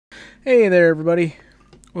Hey there, everybody.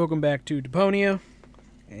 Welcome back to Deponia,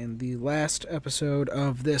 and the last episode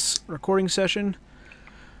of this recording session.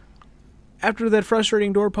 After that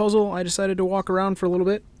frustrating door puzzle, I decided to walk around for a little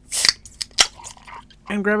bit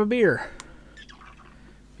and grab a beer.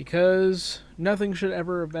 Because nothing should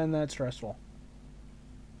ever have been that stressful.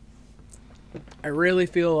 I really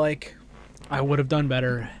feel like I would have done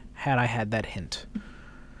better had I had that hint.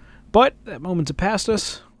 But that moment's past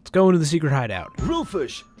us. Let's go into the secret hideout.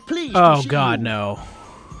 Rufus, please. Oh God, no.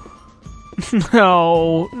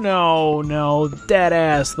 No. Dead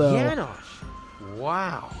ass, though. Janosch,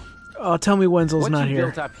 wow. Oh, tell me Wenzel's not here. What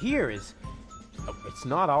you built up here is... it's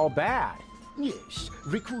not all bad. Yes,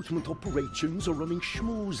 recruitment operations are running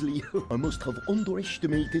smoothly. I must have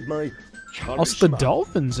underestimated my charisma. Also, the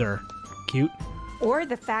dolphins are cute. Or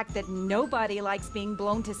the fact that nobody likes being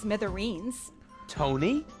blown to smithereens.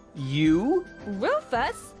 Tony? You?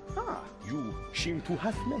 Rufus? Ah, you seem to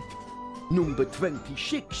have met. Number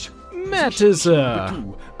 26. Matt is,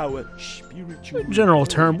 Number 2, our spiritual general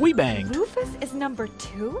term, we banged. Rufus is number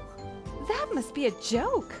 2? That must be a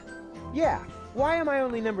joke. Yeah. Why am I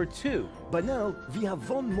only number 2? By now, we have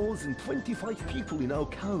won more than 25 people in our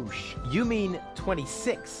couch. You mean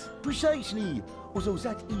 26? Precisely. Although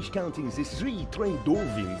that is counting the 3 trained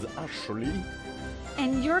dolphins, actually.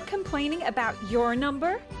 And you're complaining about your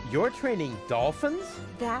number? You're training dolphins?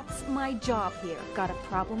 That's my job here. Got a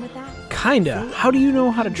problem with that? Kinda. How do you know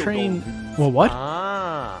how to train... Well, what?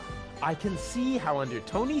 Ah. I can see how under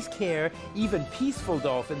Tony's care, even peaceful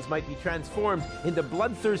dolphins might be transformed into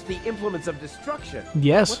bloodthirsty implements of destruction.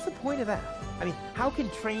 Yes. What's the point of that? I mean, how can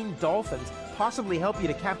trained dolphins possibly help you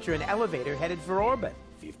to capture an elevator headed for orbit?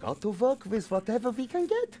 We've got to work with whatever we can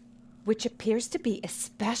get. Which appears to be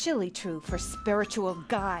especially true for spiritual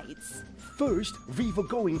guides. First, we were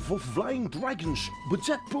going for flying dragons, but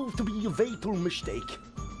that proved to be a fatal mistake.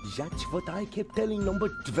 That's what I kept telling number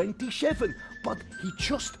 27, but he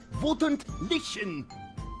just wouldn't listen.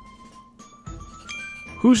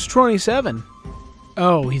 Who's 27?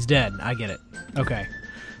 Oh, he's dead. I get it. Okay.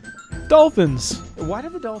 Dolphins! Why do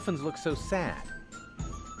the dolphins look so sad?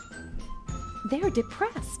 They're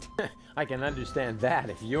depressed. I can understand that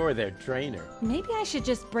if you're their trainer. Maybe I should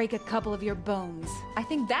just break a couple of your bones. I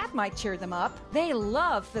think that might cheer them up. They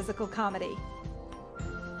love physical comedy.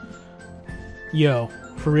 Yo,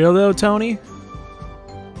 for real though, Tony?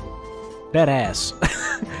 That ass.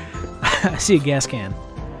 I see a gas can.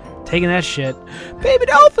 Taking that shit. Baby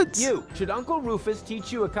dolphins! You, should Uncle Rufus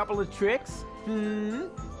teach you a couple of tricks?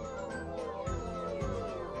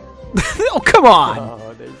 Oh, come on!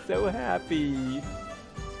 Oh, they're so happy.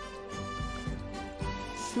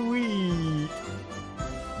 Sweet.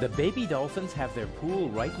 The baby dolphins have their pool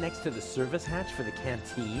right next to the service hatch for the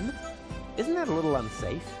canteen? Isn't that a little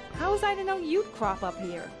unsafe? How was I to know you'd crop up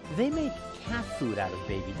here? They make cat food out of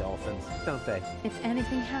baby dolphins, don't they? If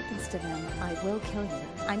anything happens to them, I will kill you.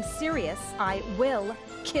 I'm serious. I will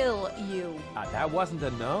kill you. That wasn't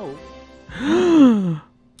a no.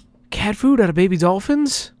 Cat food out of baby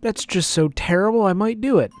dolphins? That's just so terrible, I might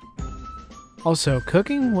do it. Also,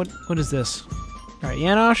 cooking? What is this? Alright,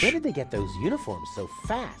 Janosch. Where did they get those uniforms so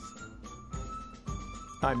fast?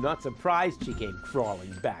 I'm not surprised she came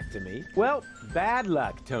crawling back to me. Well, bad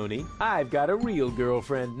luck, Tony. I've got a real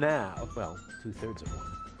girlfriend now. Well, 2/3 of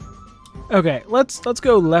one. Okay, let's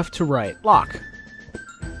go left to right. Lock.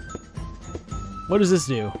 What does this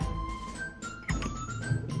do?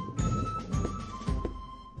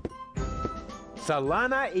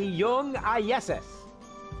 Salana iyong ayeses.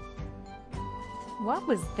 What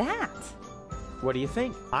was that? What do you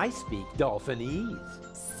think? I speak Dolphinese.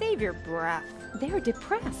 Save your breath. They're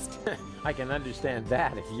depressed. I can understand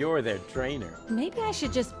that if you're their trainer. Maybe I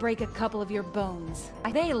should just break a couple of your bones.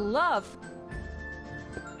 They love...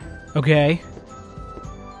 Okay.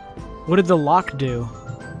 What did the lock do?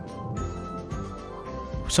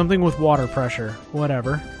 Something with water pressure.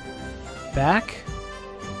 Whatever. Back.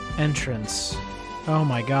 Entrance. Oh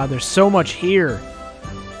my god, there's so much here.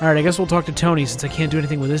 Alright, I guess we'll talk to Tony since I can't do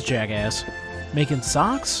anything with this jackass. Making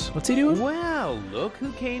socks? What's he doing? Well, look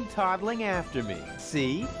who came toddling after me.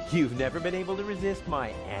 See? You've never been able to resist my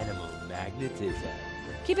animal magnetism.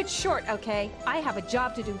 Keep it short, okay? I have a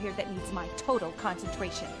job to do here that needs my total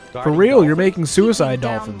concentration. For real, you're making suicide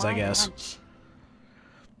dolphins, I guess. Lunch.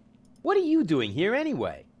 What are you doing here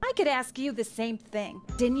anyway? I could ask you the same thing.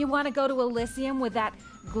 Didn't you want to go to Elysium with that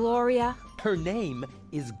Gloria? Her name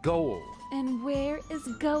is Goal. And where is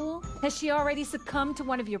Goal? Has she already succumbed to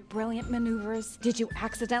one of your brilliant maneuvers? Did you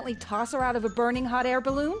accidentally toss her out of a burning hot air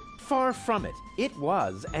balloon? Far from it. It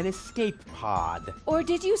was an escape pod. Or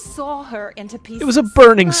did you saw her into pieces? It was a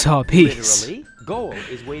burning saw piece. Literally, Goal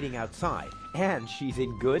is waiting outside, and she's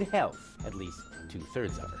in good health. At least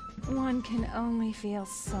 2/3 of her. One can only feel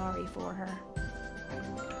sorry for her.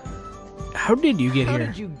 How did you get How here?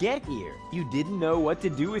 did you get here? You didn't know what to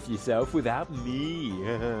do with yourself without me.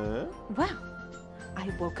 Well, I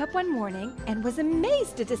woke up one morning and was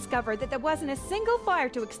amazed to discover that there wasn't a single fire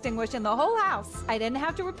to extinguish in the whole house. I didn't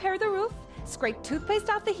have to repair the roof, scrape toothpaste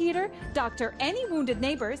off the heater, doctor any wounded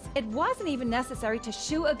neighbors. It wasn't even necessary to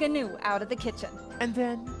shoo a GNU out of the kitchen. And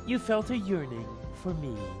then you felt a yearning for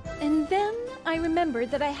me. And then I remembered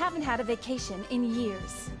that I haven't had a vacation in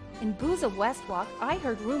years. In Booza Westwalk, I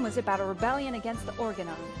heard rumors about a rebellion against the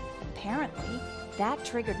Organon. Apparently, that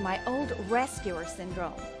triggered my old rescuer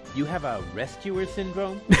syndrome. You have a rescuer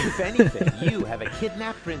syndrome? If anything, you have a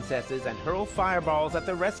kidnap princesses and hurl fireballs at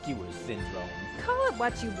the rescuers syndrome. Call it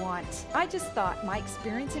what you want. I just thought my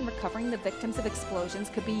experience in recovering the victims of explosions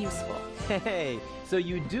could be useful. Hey, so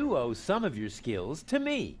you do owe some of your skills to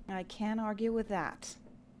me. I can't argue with that.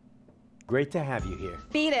 Great to have you here.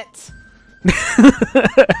 Beat it!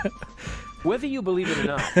 Whether you believe it or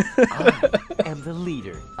not, I am the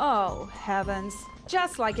leader. Oh, heavens.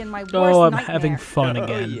 Just like in my worst Oh, I'm nightmare. having fun Oh,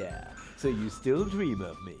 again. yeah. So you still dream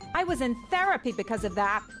of me. I was in therapy because of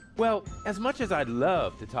that. Well, as much as I'd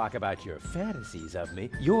love to talk about your fantasies of me,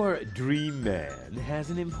 your dream man has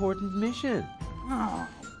an important mission.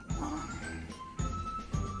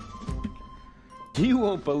 You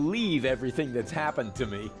won't believe everything that's happened to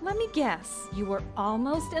me. Let me guess. You were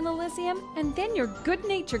almost in Elysium, and then your good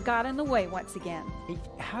nature got in the way once again.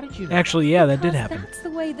 How did you know? Actually, yeah, that did Because happen. That's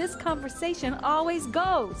the way this conversation always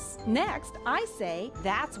goes. Next, I say,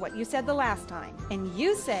 that's what you said the last time. And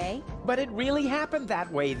you say, But it really happened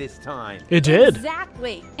that way this time. It did.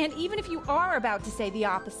 exactly. And even if you are about to say the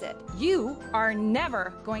opposite, you are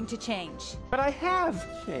never going to change. But I have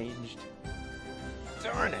changed.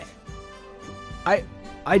 Darn it.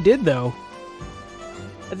 I did, though.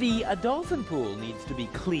 The dolphin pool needs to be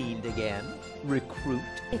cleaned again. Recruit.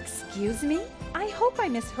 Excuse me? I hope I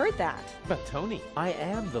misheard that. But Tony, I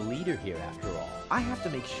am the leader here after all. I have to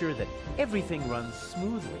make sure that everything runs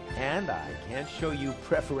smoothly. And I can't show you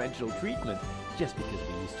preferential treatment just because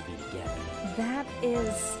we used to be together. That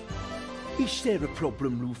is... Is there a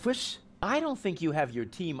problem, Rufus? I don't think you have your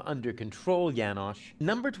team under control, Janosch.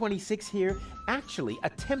 Number 26 here actually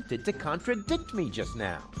attempted to contradict me just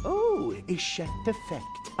now. Oh, is that the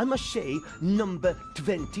fact? I must say, number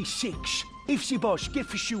 26. If the boss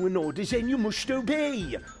gives you an order, then you must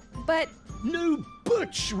obey. But... No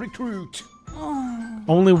buts, recruit.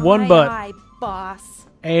 Only one aye, butt, aye, boss.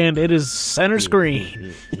 and it is center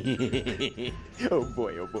screen. Oh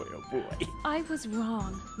boy, oh boy, oh boy. I was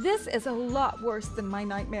wrong. This is a lot worse than my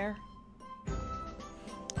nightmare.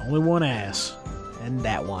 Only one ass, and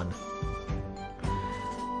that one.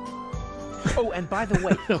 Oh, and by the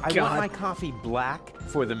way, I want God. my coffee black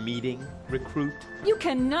for the meeting, recruit. You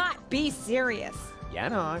cannot be serious.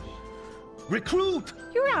 Janosch. Recruit!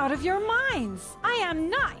 You're out of your minds. I am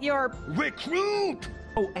not your... Recruit!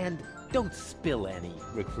 Oh, and don't spill any,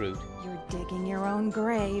 recruit. You're digging your own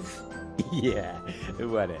grave. Yeah,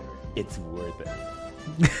 whatever. It's worth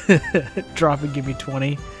it. Drop and give me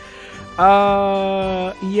 20.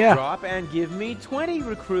 Yeah. Drop and give me 20,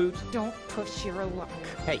 recruit. Don't push your luck.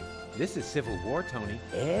 Hey, this is Civil War, Tony.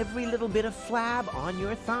 Every little bit of flab on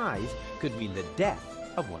your thighs could mean the death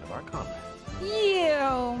of one of our comrades.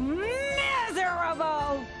 You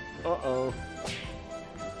miserable! Uh-oh.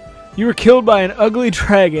 You were killed by an ugly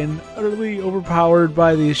dragon, utterly overpowered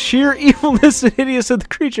by the sheer evilness and hideousness of the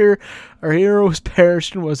creature. Our hero was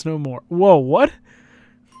perished and was no more. Whoa, what?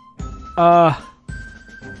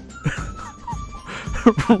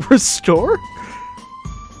 Restore?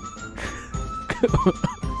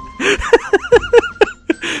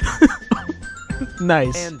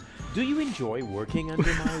 Nice. And do you enjoy working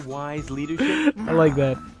under my wise leadership? I like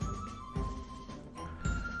that.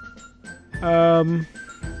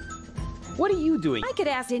 What are you doing? I could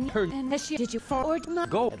ask in her and did you forward not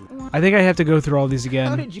Go. I think I have to go through all these How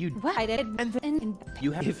again. did you... what I did And then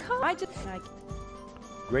you have... I just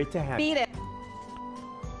Great to have you. beat it.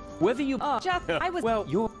 Whether you... Oh, just I was Well,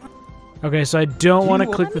 you're... Okay, so I don't want to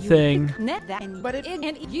You- click the thing. net that and, But it-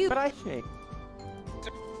 and you But I...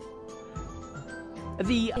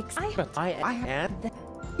 The... I- But I had...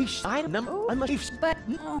 Is I number... I must... but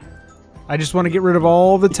I just want to get rid of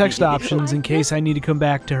all the text options in case I need to come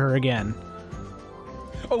back to her again.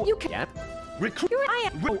 Oh, You can- yeah. recruit? you're I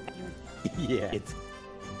am Yeah. It's...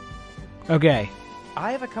 Okay.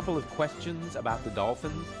 I have a couple of questions about the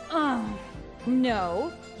dolphins.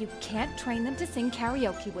 No, you can't train them to sing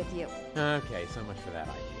karaoke with you. Okay, so much for that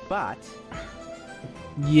idea. But...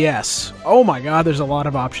 Yes. Oh my god, there's a lot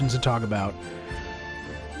of options to talk about.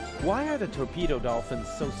 why are the torpedo dolphins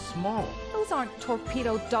so small? Those aren't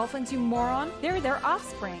torpedo dolphins, you moron. They're their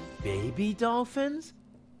offspring. Baby dolphins?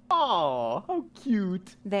 Oh, how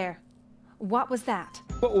cute. There. What was that?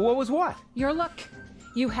 What was what? Your look.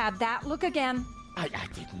 You had that look again. I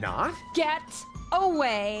did not. Get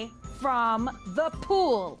away from the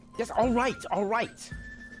pool. Yes, all right, all right.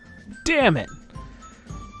 Damn it.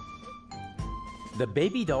 The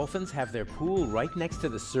baby dolphins have their pool right next to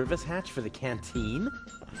the service hatch for the canteen?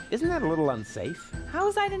 Isn't that a little unsafe? How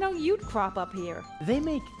was I to know you'd crop up here? They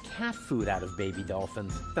make cat food out of baby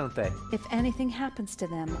dolphins, don't they? If anything happens to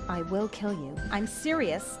them, I will kill you. I'm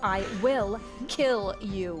serious. I will kill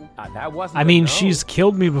you. That wasn't I mean, no. she's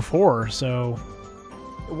killed me before, so...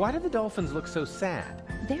 Why do the dolphins look so sad?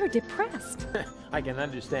 They're depressed. I can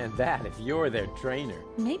understand that if you're their trainer.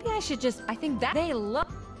 Maybe I should just... I think that they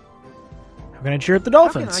love... I'm gonna cheer up the How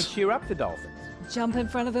can I dolphins. cheer up the dolphins? Jump in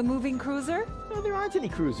front of a moving cruiser? No, there aren't any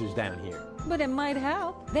cruisers down here. But it might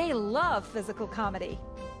help. They love physical comedy.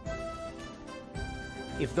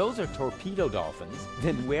 If those are torpedo dolphins,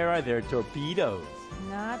 then where are their torpedoes?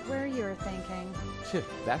 Not where you're thinking. Phew,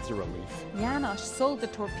 that's a relief. Janosch sold the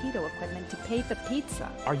torpedo equipment to pay for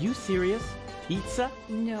pizza. Are you serious? Pizza?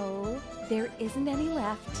 No, there isn't any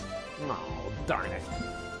left. Oh, darn it.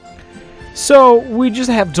 So, we just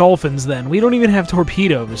have dolphins then. We don't even have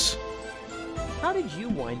torpedoes. How did you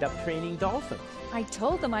wind up training dolphins? I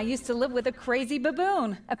told them I used to live with a crazy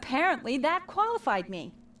baboon. Apparently, that qualified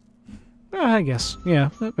me. I guess. Yeah,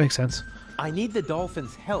 that makes sense. I need the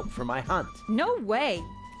dolphins' help for my hunt. No way.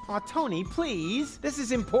 Aw, Tony, please. This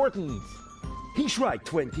is important. He's right,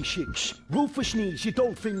 26. Rufus needs your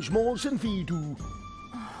dolphins more than we do.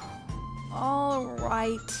 All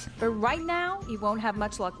right. But right now, you won't have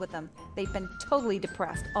much luck with them. They've been totally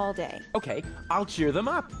depressed all day. Okay, I'll cheer them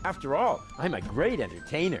up. After all, I'm a great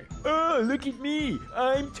entertainer. Oh, look at me.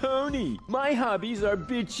 I'm Tony. My hobbies are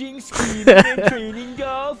bitching, screaming, and training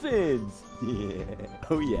dolphins. Yeah.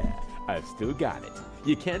 Oh, yeah. I've still got it.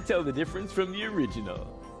 You can't tell the difference from the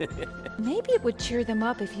original. Maybe it would cheer them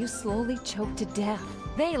up if you slowly choked to death.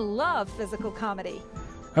 They love physical comedy.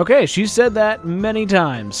 Okay, she said that many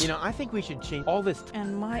times. You know, I think we should change all this.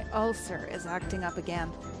 And my ulcer is acting up again.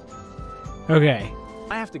 Okay.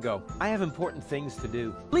 I have to go. I have important things to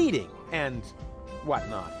do. Bleeding and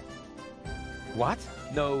whatnot. What?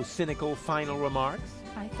 No cynical final remarks?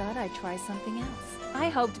 I thought I'd try something else. I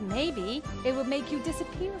hoped maybe it would make you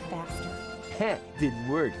disappear faster. Heh, didn't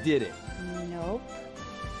work, did it? Nope.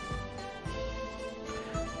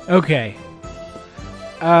 Okay.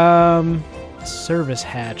 Service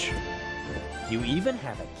hatch. You even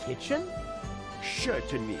have a kitchen?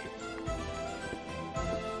 Certainly.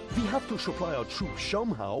 We have to supply our troops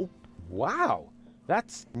somehow. Wow,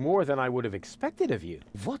 that's more than I would have expected of you.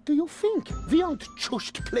 What do you think? We aren't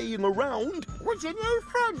just playing around. Would your new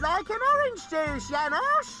friend like an orange juice,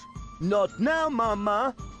 Janosch? Not now,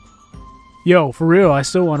 Mama. Yo, for real, I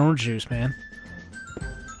still want orange juice, man.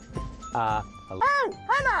 Hello? Oh,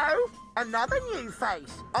 hello. Another new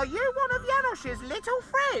face. Are you one of Janosch's little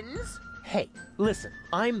friends? Hey, listen,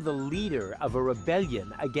 I'm the leader of a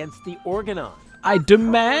rebellion against the Organon. I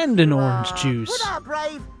demand an orange juice. Would our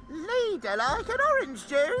brave leader like an orange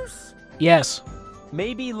juice? Yes.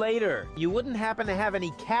 Maybe later. You wouldn't happen to have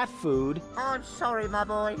any cat food? I'm sorry, my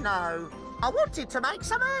boy, no. I wanted to make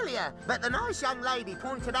some earlier, but the nice young lady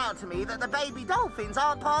pointed out to me that the baby dolphins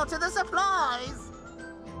aren't part of the supplies.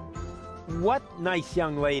 What nice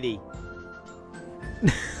young lady?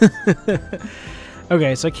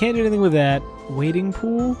 Okay, so I can't do anything with that. Waiting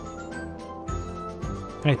pool?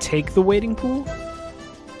 Can I take the waiting pool?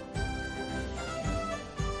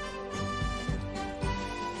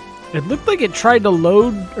 It looked like it tried to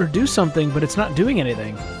load or do something, but it's not doing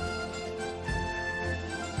anything.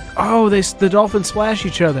 Oh, the dolphins splash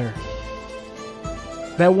each other.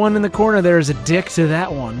 That one in the corner there is a dick to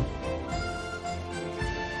that one.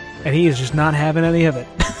 And he is just not having any of it.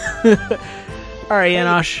 Alright,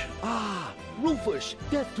 Janosch. Ah, Rufus,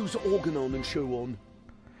 death to the Organon and so on.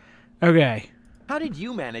 Okay. How did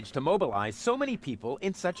you manage to mobilize so many people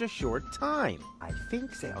in such a short time? I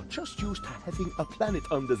think they are just used to having a planet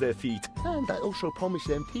under their feet. And I also promised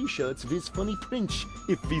them t-shirts with funny prints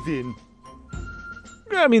if we win.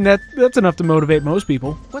 I mean, that's enough to motivate most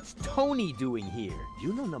people. What's Tony doing here?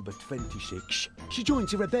 You know number 26? She joined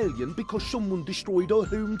the rebellion because someone destroyed her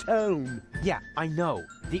hometown. Yeah, I know.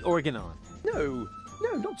 The Organon. No,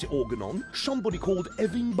 not the Organon. Somebody called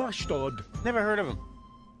Evan Bastard. Never heard of him.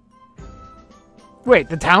 Wait,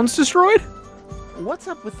 the town's destroyed? What's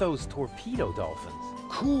up with those torpedo dolphins?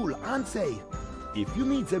 Cool, aren't they? If you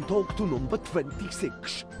need them, talk to number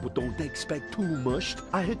 26. But don't expect too much.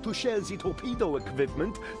 I had to share the torpedo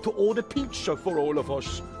equipment to order pizza for all of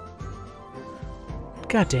us.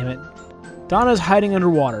 God damn it. Donna's hiding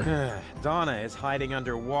underwater. Donna is hiding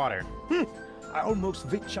underwater. I almost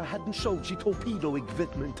wish I hadn't sold the torpedo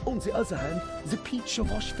equipment. On the other hand, the pizza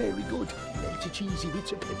was very good. Melty cheesy with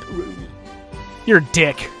the pepperoni. You're a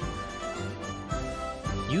dick.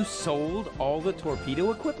 You sold all the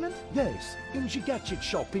torpedo equipment? Yes, in the gadget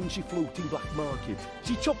shop in the floating black market.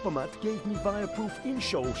 The chopper mat gave me fireproof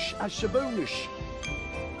insoles as a bonus.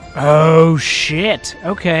 Oh, shit.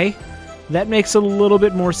 Okay. That makes a little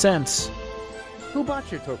bit more sense. Who bought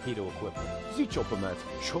your torpedo equipment? The chopper mat,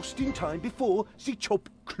 just in time before the chop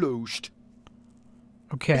closed.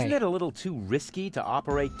 Okay. Isn't it a little too risky to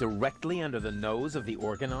operate directly under the nose of the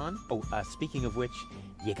Organon? Oh, speaking of which,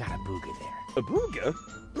 you got a booger there. A booger?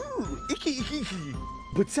 Ooh, icky, icky, icky.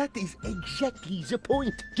 But that is exactly the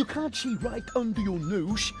point. You can't see right under your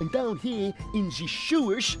nose, and down here in the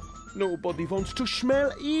sewers, nobody wants to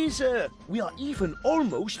smell either. We are even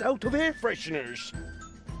almost out of air fresheners.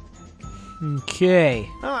 Okay.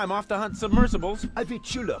 Oh, I'm off to hunt submersibles. I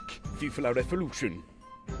wish you luck. Vive la revolution.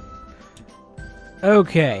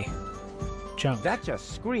 Okay. Junk. That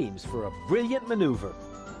just screams for a brilliant maneuver.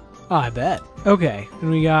 Oh, I bet. Okay.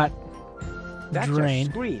 And we got That drain.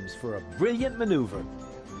 just screams for a brilliant maneuver.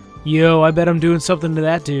 Yo, I bet I'm doing something to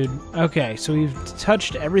that dude. Okay, so we've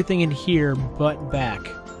touched everything in here but back.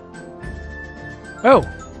 Oh!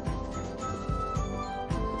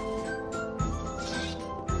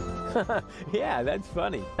 Yeah, that's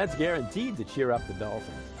funny. That's guaranteed to cheer up the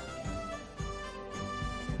dolphins.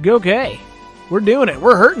 Okay. We're doing it.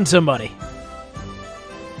 We're hurting somebody.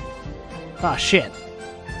 Ah, shit.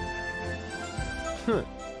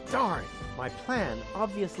 Darn, my plan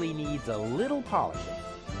obviously needs a little polishing.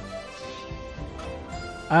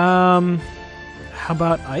 How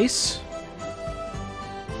about ice?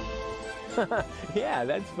 Yeah,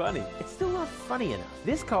 that's funny. It's still not funny enough.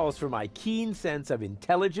 This calls for my keen sense of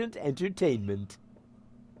intelligent entertainment.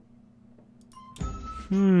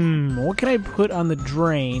 What can I put on the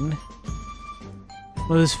drain?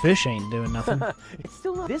 Well, this fish ain't doing nothing. It's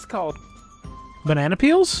still not. This calls. Banana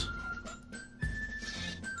peels?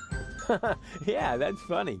 Yeah, that's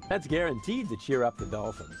funny. That's guaranteed to cheer up the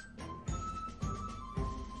dolphins.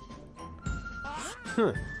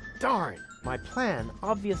 Darn, my plan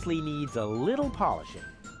obviously needs a little polishing.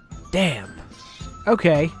 Damn.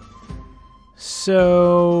 Okay.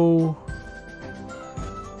 So...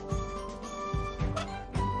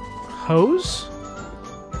 hose?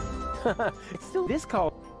 It's still this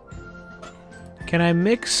call. Can I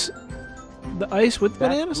mix the ice with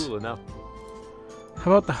That's bananas? cool enough.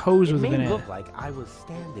 How about the hose It with the may banana? look like I was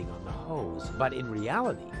standing on the hose, but in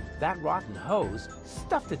reality, that rotten hose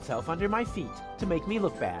stuffed itself under my feet to make me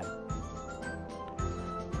look bad.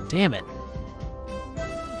 Damn it.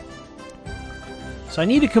 So I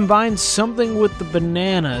need to combine something with the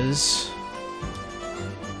bananas.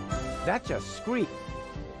 That just screamed.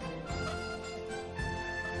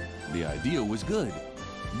 The idea was good,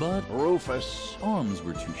 but Rufus' arms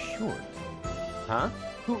were too short. Huh?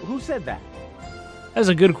 Who said that? That's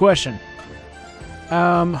a good question.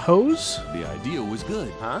 Hose? The idea was good.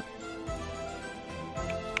 Huh?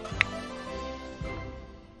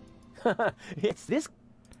 It's this.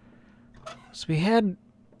 So we had...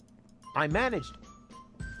 I managed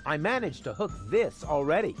to hook this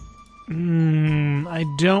already. I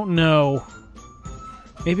don't know.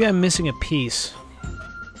 Maybe I'm missing a piece.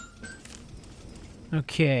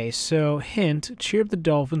 Okay, so hint, cheer up the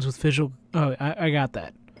dolphins with visual... Oh, I got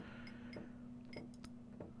that.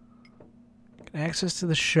 Access to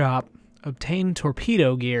the shop. Obtain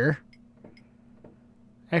torpedo gear.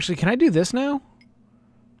 Actually, can I do this now?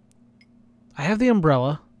 I have the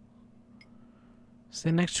umbrella.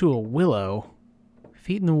 Stand next to a willow.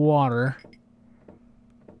 Feet in the water.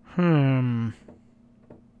 Don't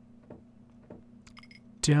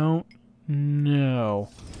know.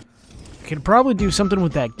 I could probably do something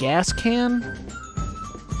with that gas can.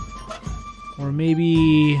 Or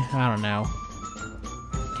maybe... I don't know.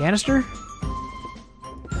 Canister?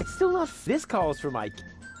 It's still not. This calls for my.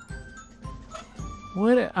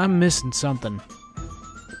 What? I'm missing something.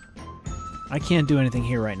 I can't do anything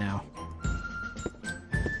here right now.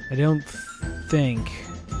 I don't think.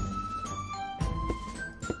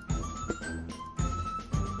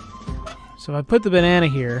 So if I put the banana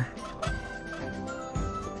here,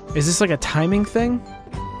 is this like a timing thing?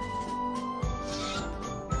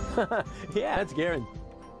 Yeah, that's Garen.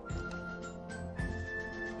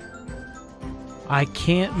 I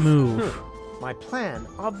can't move. My plan,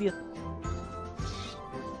 obvious.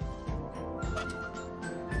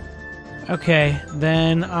 Okay,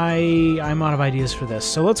 then I'm out of ideas for this.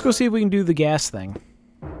 So let's go see if we can do the gas thing.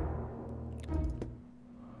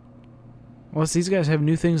 Unless these guys have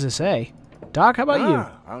new things to say. Doc, how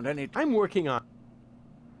about Found any... I'm working on.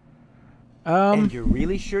 you? And you're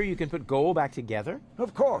really sure you can put gold back together?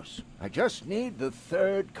 Of course. I just need the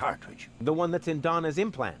third cartridge. The one that's in Donna's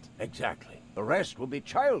implant. Exactly. The rest will be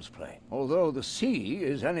child's play. Although the sea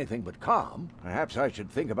is anything but calm, perhaps I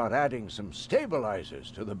should think about adding some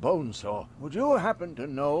stabilizers to the bone saw. Would you happen to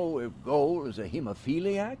know if Goal is a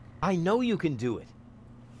hemophiliac? I know you can do it.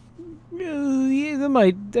 Yeah,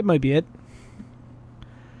 that might be it.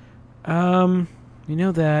 You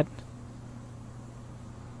know that.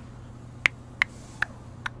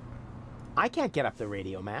 I can't get up the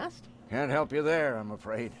radio mast. Can't help you there, I'm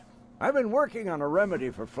afraid. I've been working on a remedy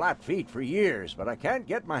for flat feet for years, but I can't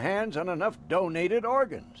get my hands on enough donated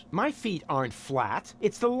organs. My feet aren't flat.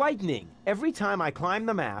 It's the lightning. Every time I climb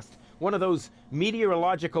the mast, one of those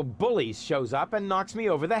meteorological bullies shows up and knocks me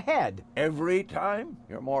over the head. Every time?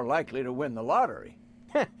 You're more likely to win the lottery.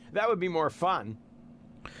 That would be more fun.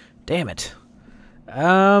 Damn it.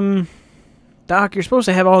 Doc, you're supposed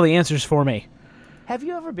to have all the answers for me. Have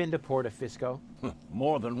you ever been to Portofisco?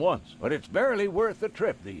 More than once, but it's barely worth the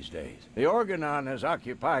trip these days. The Organon has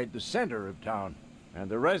occupied the center of town, and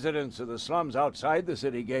the residents of the slums outside the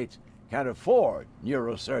city gates can't afford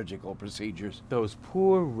neurosurgical procedures. Those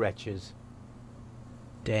poor wretches.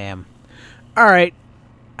 Damn. Alright,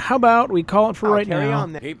 how about we call it for right carry now,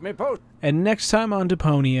 on then. Keep me posted. and next time on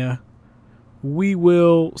Deponia, we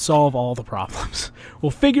will solve all the problems.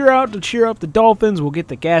 We'll figure out to cheer up the dolphins, we'll get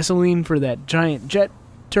the gasoline for that giant jet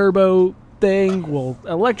turbo thing, we'll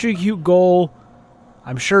electrocute Goal.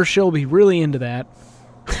 I'm sure she'll be really into that.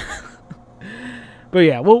 But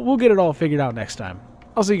yeah, we'll get it all figured out next time.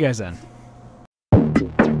 I'll see you guys then.